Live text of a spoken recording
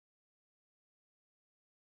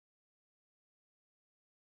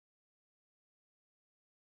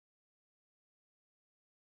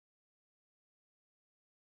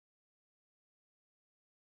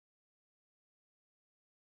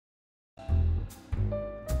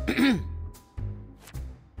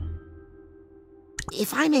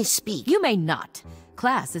If I may speak... You may not.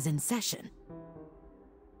 Class is in session.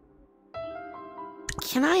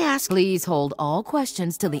 Can I ask... Please hold all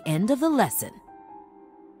questions till the end of the lesson.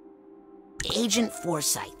 Agent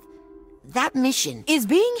Forsyth, that mission... is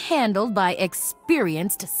being handled by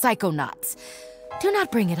experienced Psychonauts. Do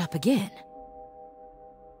not bring it up again.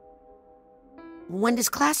 When does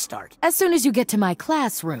class start? As soon as you get to my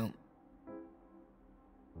classroom.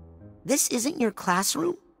 This isn't your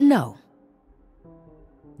classroom? No.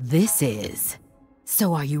 This is.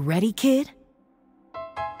 So are you ready, kid?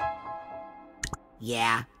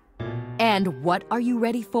 Yeah. And what are you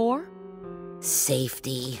ready for?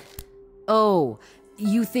 Safety. Oh,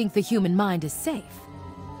 you think the human mind is safe?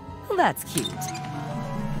 Well, that's cute.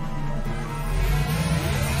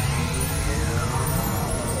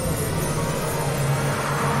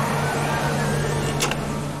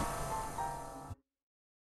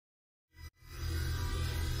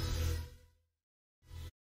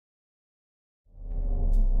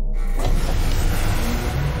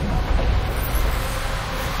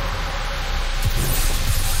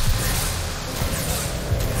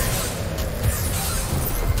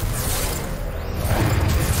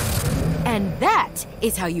 And that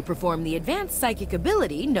is how you perform the advanced psychic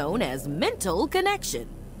ability known as mental connection.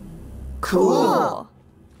 Cool.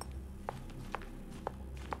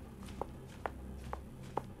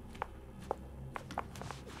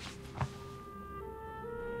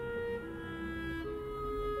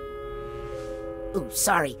 Ooh,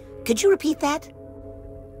 sorry. Could you repeat that?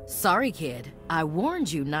 Sorry, kid. I warned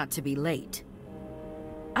you not to be late.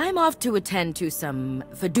 I'm off to attend to some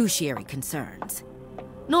fiduciary concerns.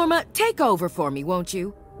 Norma, take over for me, won't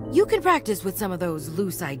you? You can practice with some of those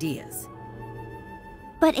loose ideas.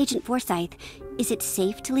 But Agent Forsyth, is it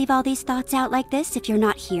safe to leave all these thoughts out like this if you're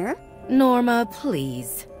not here? Norma,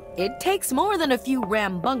 please. It takes more than a few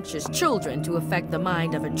rambunctious children to affect the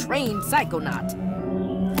mind of a trained psychonaut.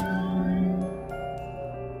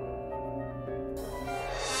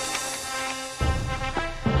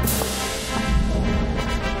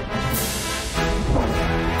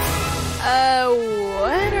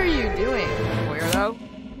 What are you doing, weirdo?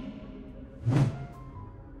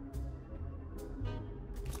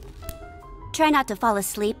 Try not to fall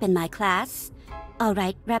asleep in my class. All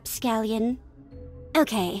right, Rapscallion.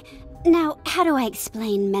 Okay, now how do I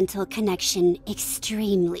explain mental connection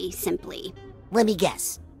extremely simply? Let me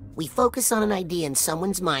guess. We focus on an idea in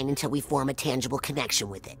someone's mind until we form a tangible connection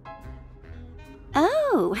with it.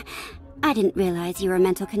 Oh, I didn't realize you were a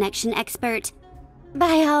mental connection expert.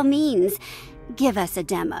 By all means, give us a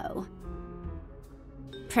demo.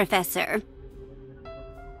 Professor.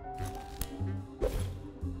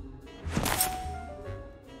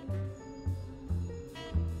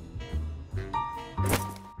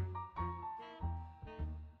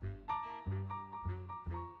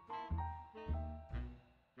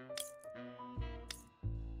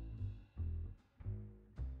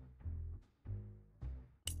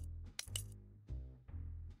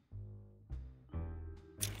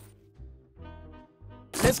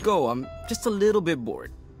 Let's go, I'm just a little bit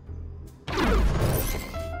bored.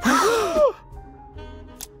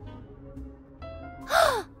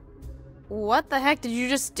 What the heck did you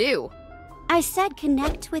just do? I said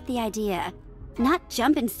connect with the idea, not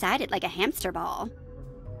jump inside it like a hamster ball.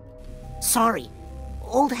 Sorry.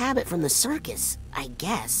 Old habit from the circus, I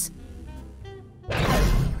guess.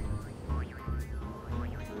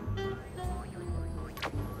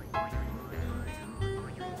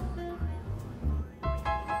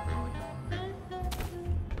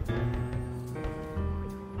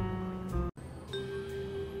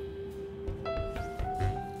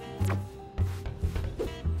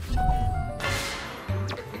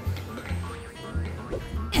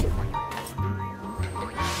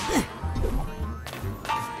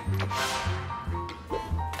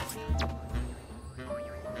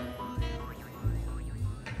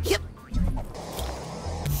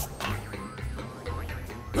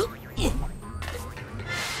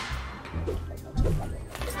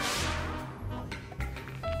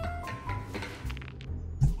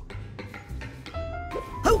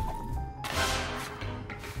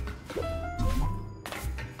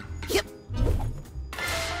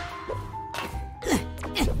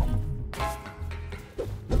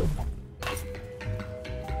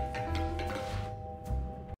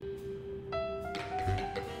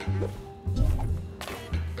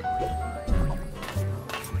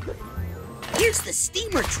 Here's the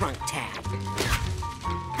steamer trunk tab.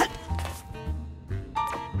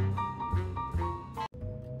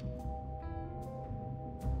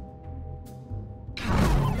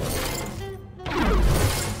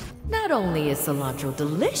 Not only is cilantro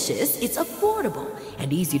delicious, it's affordable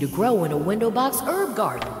and easy to grow in a window box herb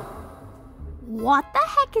garden. What the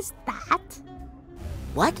heck is that?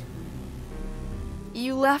 What?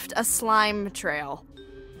 You left a slime trail.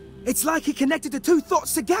 It's like he connected the two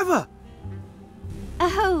thoughts together.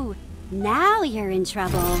 Oh, now you're in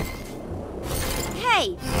trouble.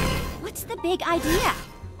 Hey, what's the big idea?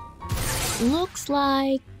 Looks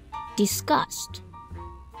like disgust.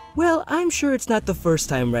 Well, I'm sure it's not the first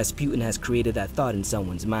time Rasputin has created that thought in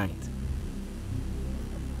someone's mind.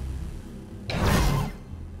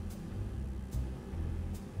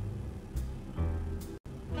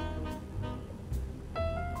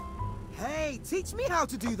 Hey, teach me how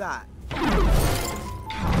to do that.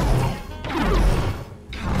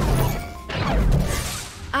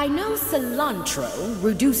 I know cilantro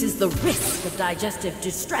reduces the risk of digestive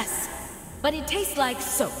distress, but it tastes like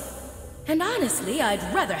soap. And honestly, I'd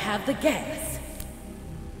rather have the gas.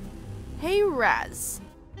 Hey, Raz.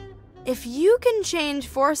 If you can change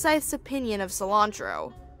Forsyth's opinion of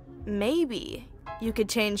cilantro, maybe you could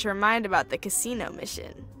change her mind about the casino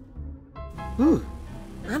mission.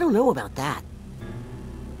 I don't know about that.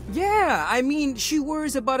 Yeah, I mean, she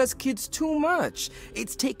worries about us kids too much.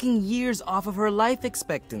 It's taking years off of her life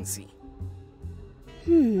expectancy.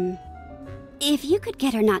 If you could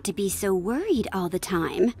get her not to be so worried all the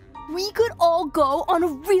time. We could all go on a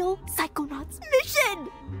real Psychonauts mission!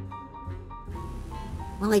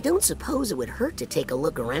 Well, I don't suppose it would hurt to take a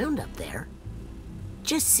look around up there.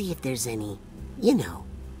 Just see if there's any, you know,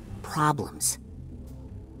 problems.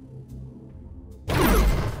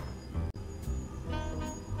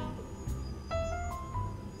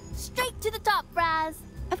 Straight to the top, Raz!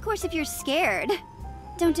 Of course, if you're scared,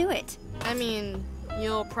 don't do it. I mean,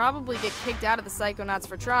 you'll probably get kicked out of the Psychonauts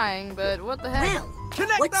for trying, but what the heck? Well,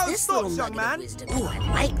 Connect what's those this little thoughts, young nugget of man. wisdom? Ooh, I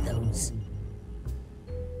like those.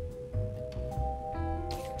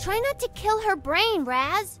 Try not to kill her brain,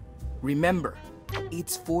 Raz. Remember,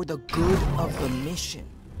 it's for the good of the mission.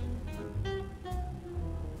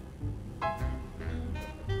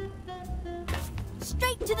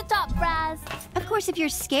 Straight to the top, Raz! Of course, if you're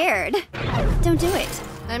scared, don't do it.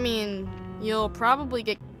 I mean, you'll probably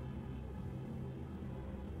get...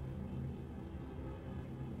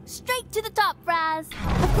 Straight to the top, Raz!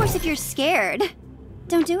 Of course, if you're scared,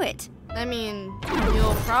 don't do it. I mean,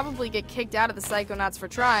 you'll probably get kicked out of the Psychonauts for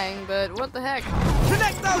trying, but what the heck?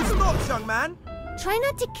 Connect those thoughts, young man. Try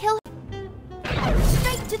not to kill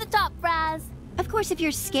Straight to the top, Raz! Of course, if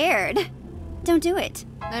you're scared, don't do it.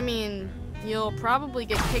 I mean, you'll probably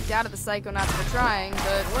get kicked out of the Psychonauts for trying,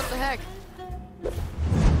 but what the heck?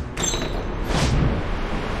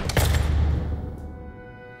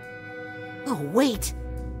 Oh, wait.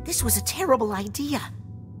 This was a terrible idea.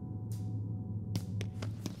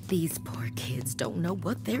 These poor kids don't know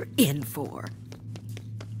what they're in for.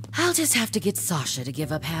 I'll just have to get Sasha to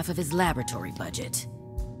give up half of his laboratory budget.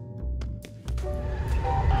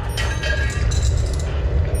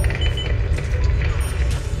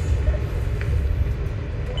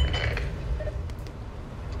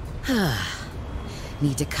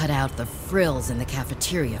 Need to cut out the frills in the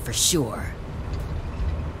cafeteria for sure.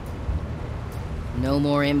 No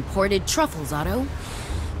more imported truffles, Otto.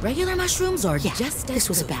 Regular mushrooms are Yeah, just as this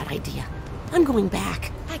was a good. bad idea. I'm going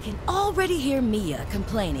back. I can already hear Mia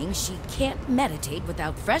complaining she can't meditate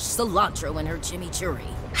without fresh cilantro in her chimichurri.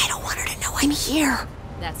 I don't want her to know I'm here.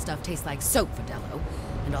 That stuff tastes like soap, Fidello.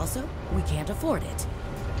 And also, we can't afford it.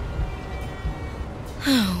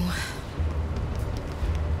 Oh.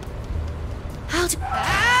 How to...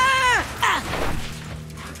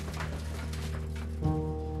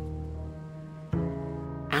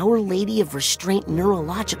 Our Lady of Restraint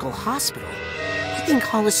Neurological Hospital. I think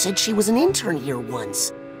Hollis said she was an intern here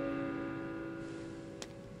once.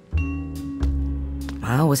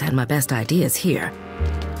 I always had my best ideas here.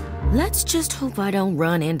 Let's just hope I don't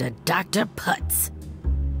run into Dr. Putz.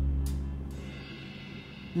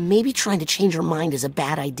 Maybe trying to change her mind is a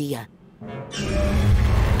bad idea.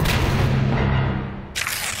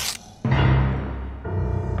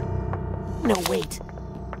 No, wait.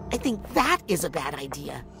 I think that is a bad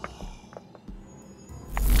idea.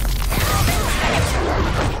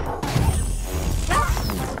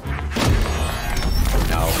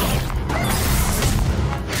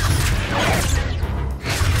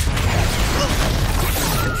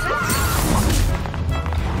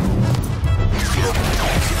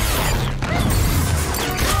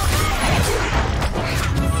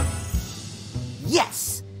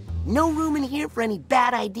 Yes! No room in here for any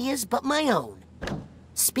bad ideas but my own.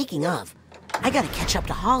 Speaking of, I gotta catch up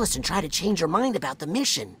to Hollis and try to change her mind about the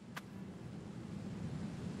mission.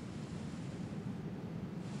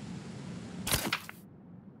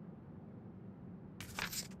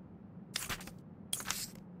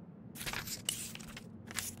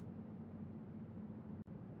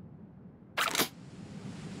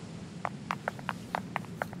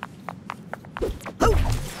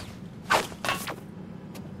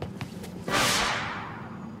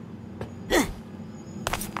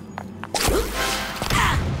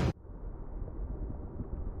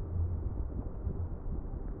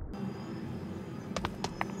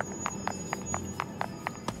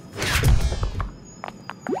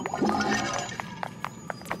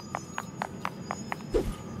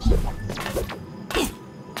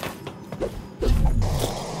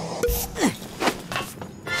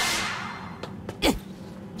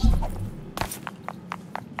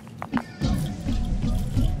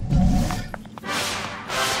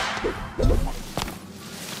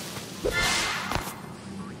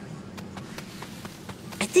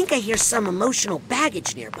 think I hear some emotional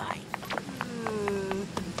baggage nearby.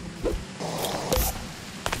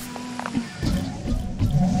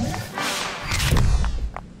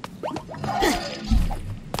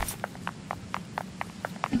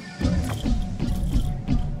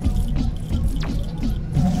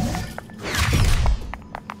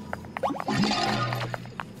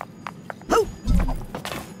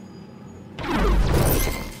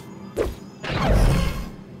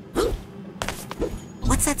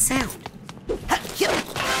 What's that sound?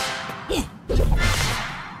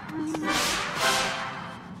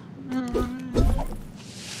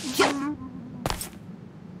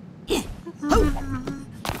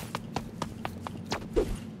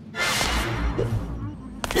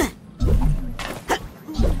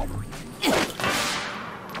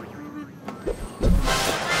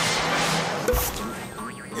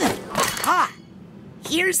 Aha!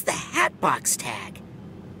 Here's the Hatbox tag.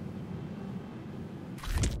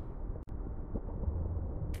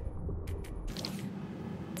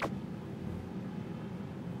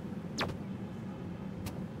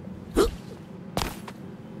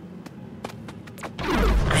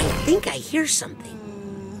 I think I hear something.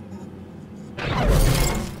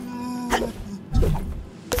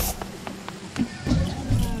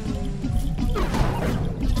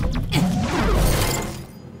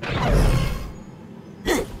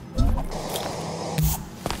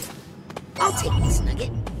 I'll take this nugget.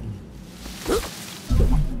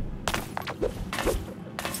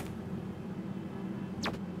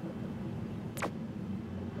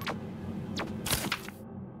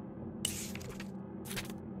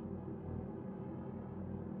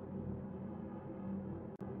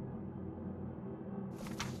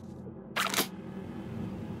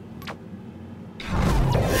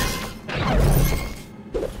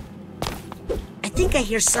 I think I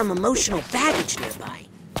hear some emotional baggage nearby.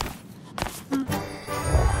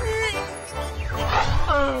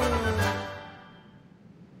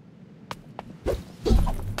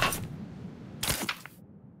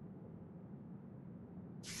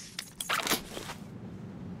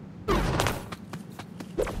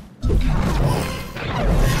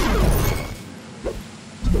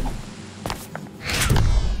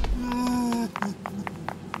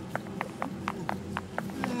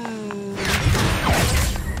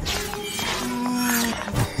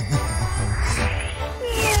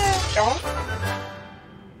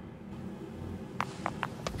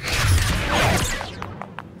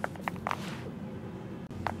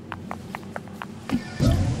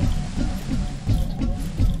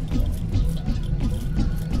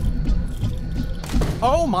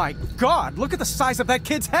 Oh my god, look at the size of that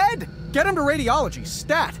kid's head! Get him to radiology,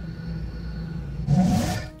 stat!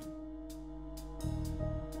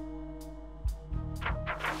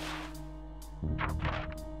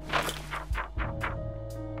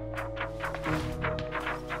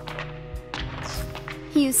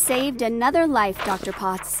 You saved another life, Dr.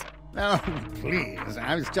 Potts. Oh, please,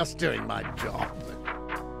 I was just doing my job.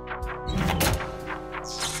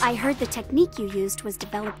 I heard the technique you used was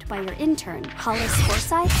developed by your intern, Hollis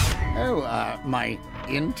Forsyth. Oh, my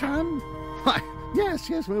intern? Why,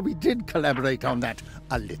 yes, well, we did collaborate on that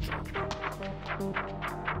a little.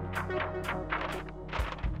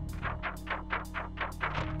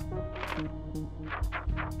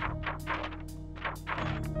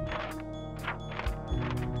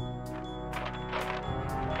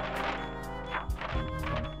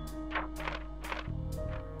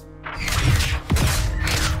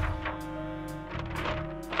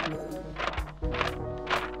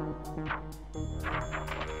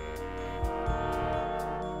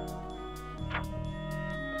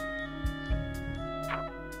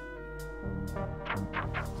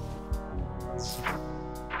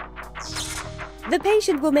 The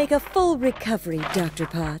patient will make a full recovery, Dr.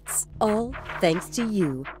 Potts. All thanks to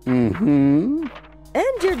you. Mm-hmm.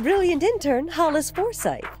 And your brilliant intern, Hollis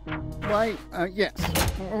Forsyth. Why, yes.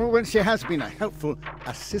 Well, she has been a helpful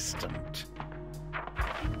assistant.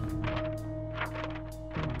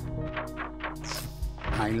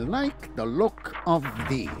 I like the look of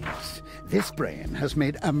these. This brain has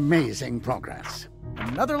made amazing progress.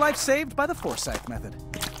 Another life saved by the Forsyth method.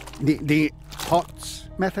 The Potts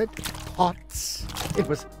method? Potts? It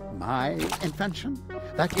was my invention.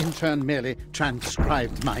 That intern merely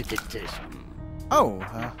transcribed my dictation. Oh,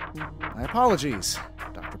 my apologies,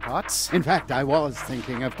 Dr. Potts. In fact, I was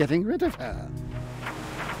thinking of getting rid of her.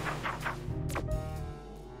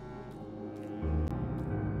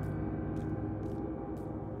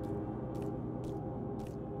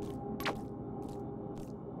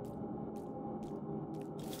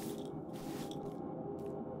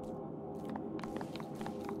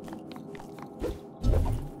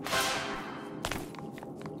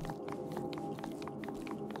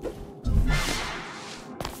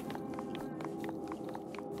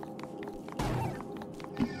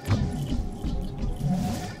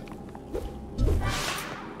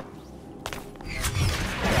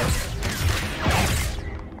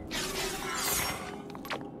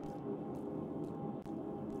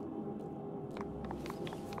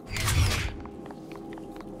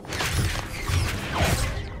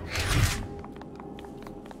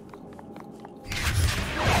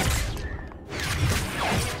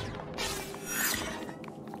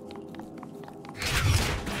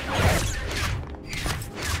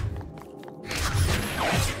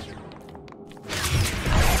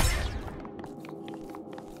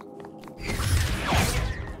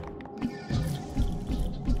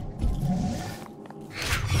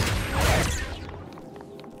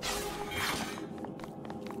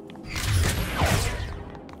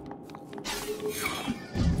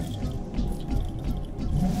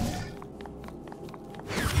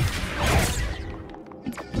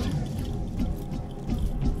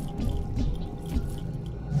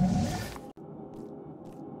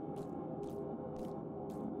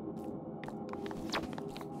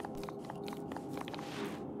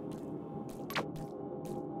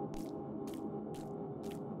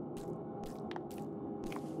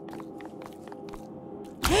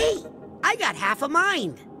 I got half a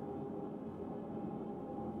mind.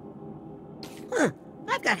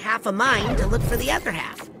 I've got half a mind to look for the other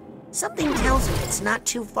half. Something tells me it's not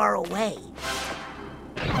too far away.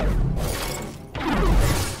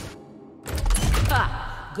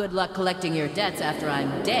 Ha! Good luck collecting your debts after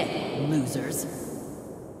I'm dead, losers.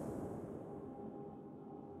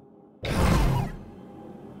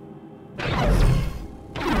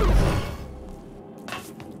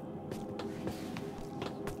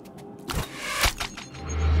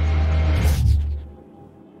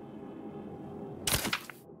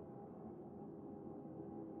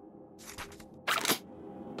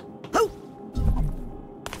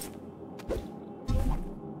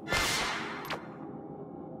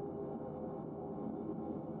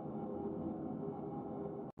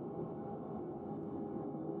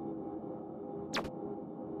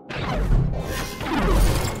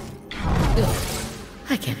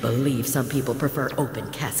 I can't believe some people prefer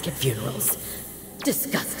open casket funerals.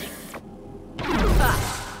 Disgusting.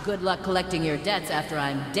 Ha! Good luck collecting your debts after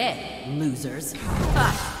I'm dead, losers.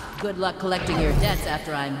 Ha! Good luck collecting your debts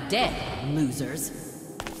after I'm dead, losers.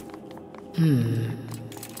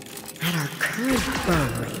 At our current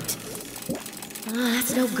burn rate.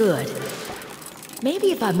 That's no good.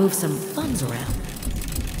 Maybe if I move some funds around.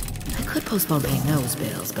 I could postpone paying those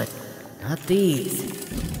bills, but not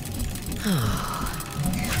these.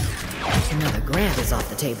 Another grant is off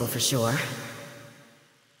the table for sure.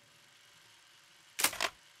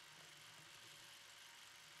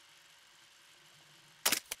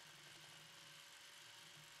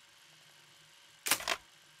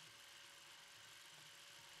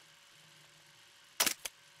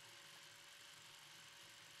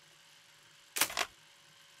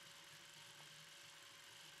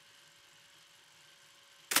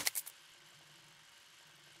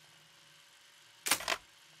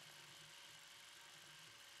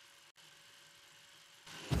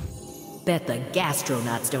 Bet the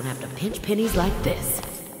gastronauts don't have to pinch pennies like this.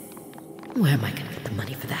 Where am I gonna get the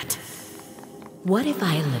money for that? What if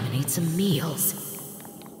I eliminate some meals?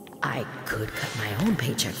 I could cut my own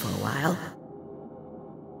paycheck for a while.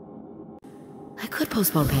 I could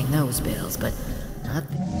postpone paying those bills, but not...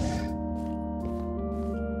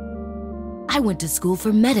 I went to school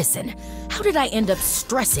for medicine. How did I end up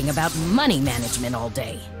stressing about money management all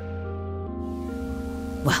day?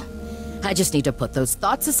 Well, I just need to put those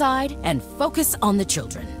thoughts aside and focus on the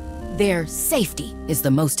children. Their safety is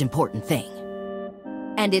the most important thing.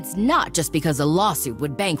 And it's not just because a lawsuit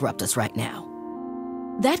would bankrupt us right now.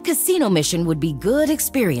 That casino mission would be good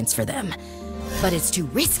experience for them, but it's too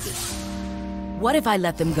risky. What if I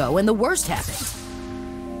let them go and the worst happened?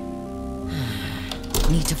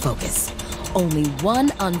 Need to focus. Only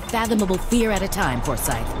one unfathomable fear at a time,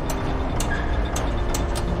 Forsyth.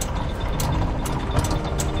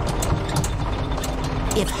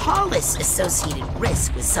 If Hollis associated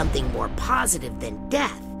risk with something more positive than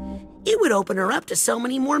death, it would open her up to so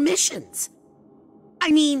many more missions.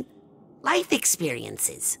 I mean, life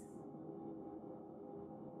experiences.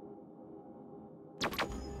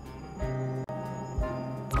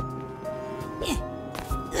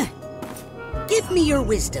 Give me your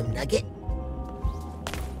wisdom, Nugget.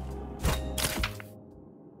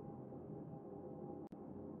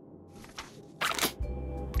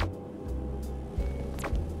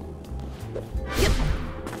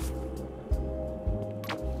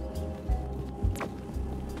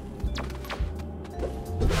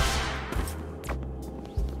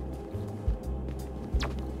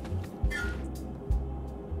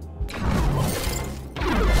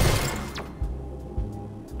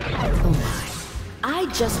 I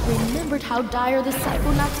just remembered how dire the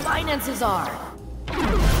Psychonauts' finances are.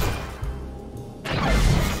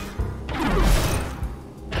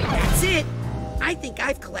 That's it. I think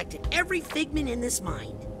I've collected every figment in this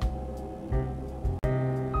mine.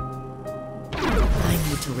 I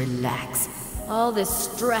need to relax. All this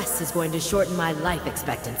stress is going to shorten my life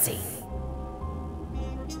expectancy.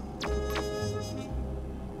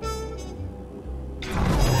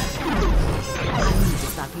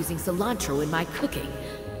 Using cilantro in my cooking.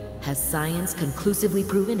 Has science conclusively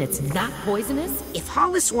proven it's not poisonous? If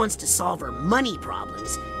Hollis wants to solve her money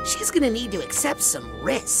problems, she's gonna need to accept some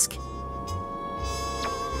risk.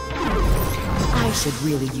 I should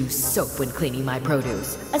really use soap when cleaning my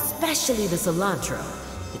produce, especially the cilantro.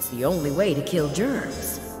 It's the only way to kill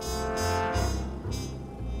germs.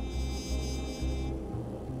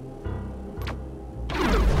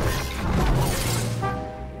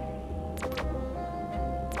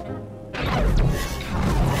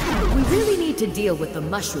 To deal with the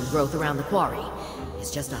mushroom growth around the quarry.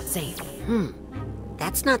 It's just not safe.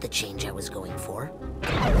 That's not the change I was going for.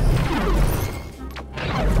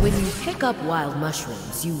 When you pick up wild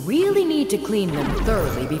mushrooms, you really need to clean them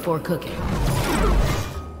thoroughly before cooking.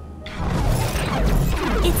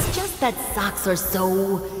 It's just that socks are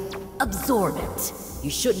so absorbent. You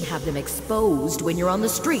shouldn't have them exposed when you're on the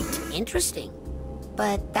street. Interesting.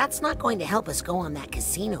 But that's not going to help us go on that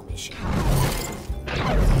casino mission.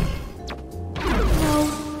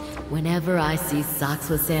 Whenever I see socks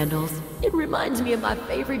with sandals, it reminds me of my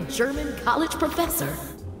favorite German college professor.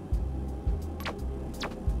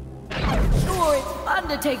 Sure, it's fun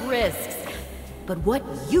to take risks, but what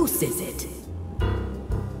use is it?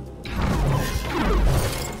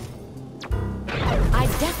 I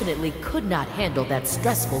definitely could not handle that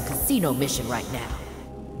stressful casino mission right now.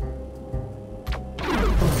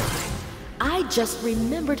 I just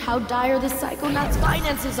remembered how dire the Psychonauts'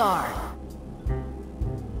 finances are.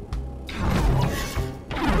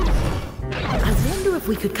 I wonder if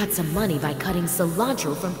we could cut some money by cutting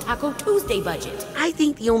cilantro from Taco Tuesday budget. I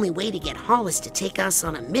think the only way to get Hollis to take us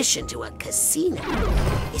on a mission to a casino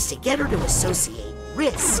is to get her to associate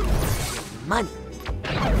risk with money.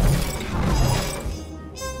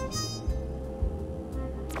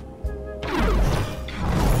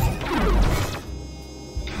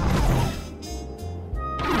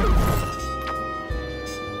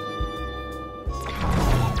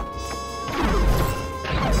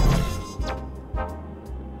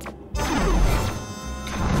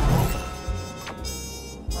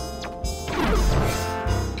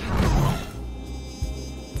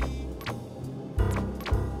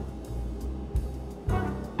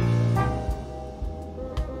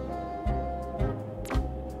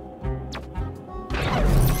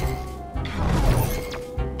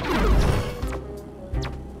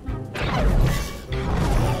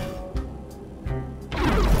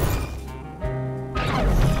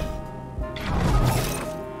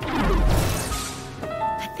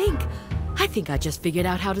 I think I just figured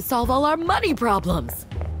out how to solve all our money problems.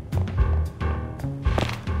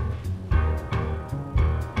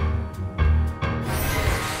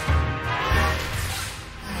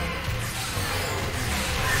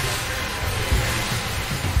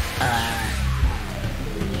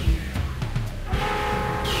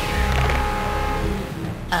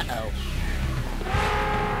 Uh-oh.